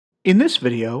In this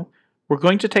video, we're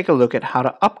going to take a look at how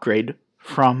to upgrade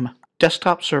from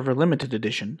Desktop Server Limited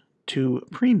Edition to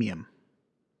Premium.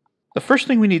 The first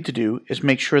thing we need to do is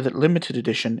make sure that Limited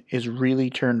Edition is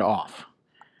really turned off.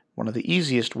 One of the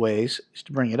easiest ways is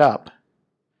to bring it up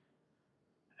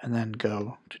and then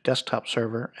go to Desktop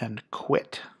Server and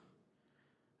quit.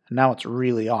 And now it's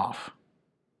really off.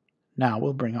 Now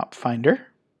we'll bring up Finder.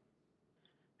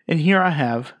 And here I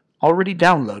have already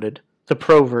downloaded the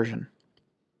Pro version.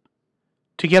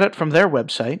 To get it from their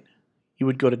website, you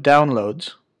would go to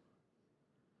Downloads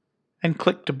and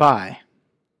click to buy.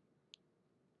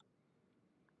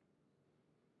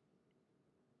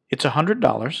 It's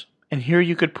 $100, and here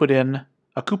you could put in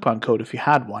a coupon code if you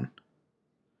had one.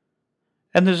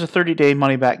 And there's a 30-day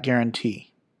money-back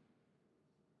guarantee.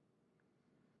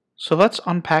 So let's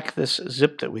unpack this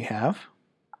zip that we have.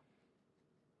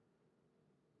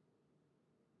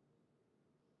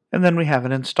 And then we have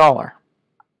an installer.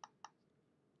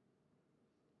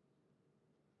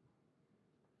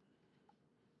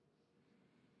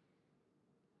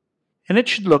 And it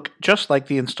should look just like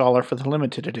the installer for the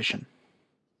limited edition.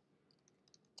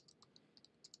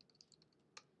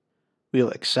 We'll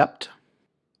accept.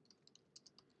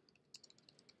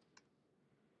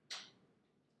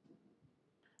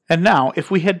 And now, if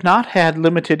we had not had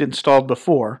limited installed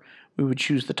before, we would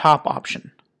choose the top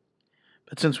option.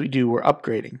 But since we do, we're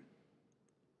upgrading.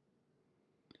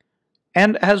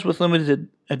 And as with limited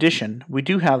edition, we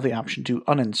do have the option to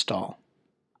uninstall.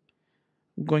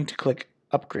 I'm going to click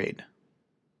Upgrade.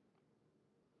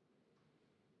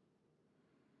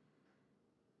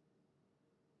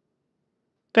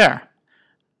 There.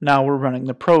 Now we're running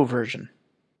the Pro version.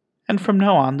 And from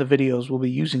now on, the videos will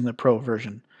be using the Pro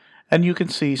version, and you can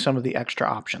see some of the extra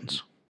options.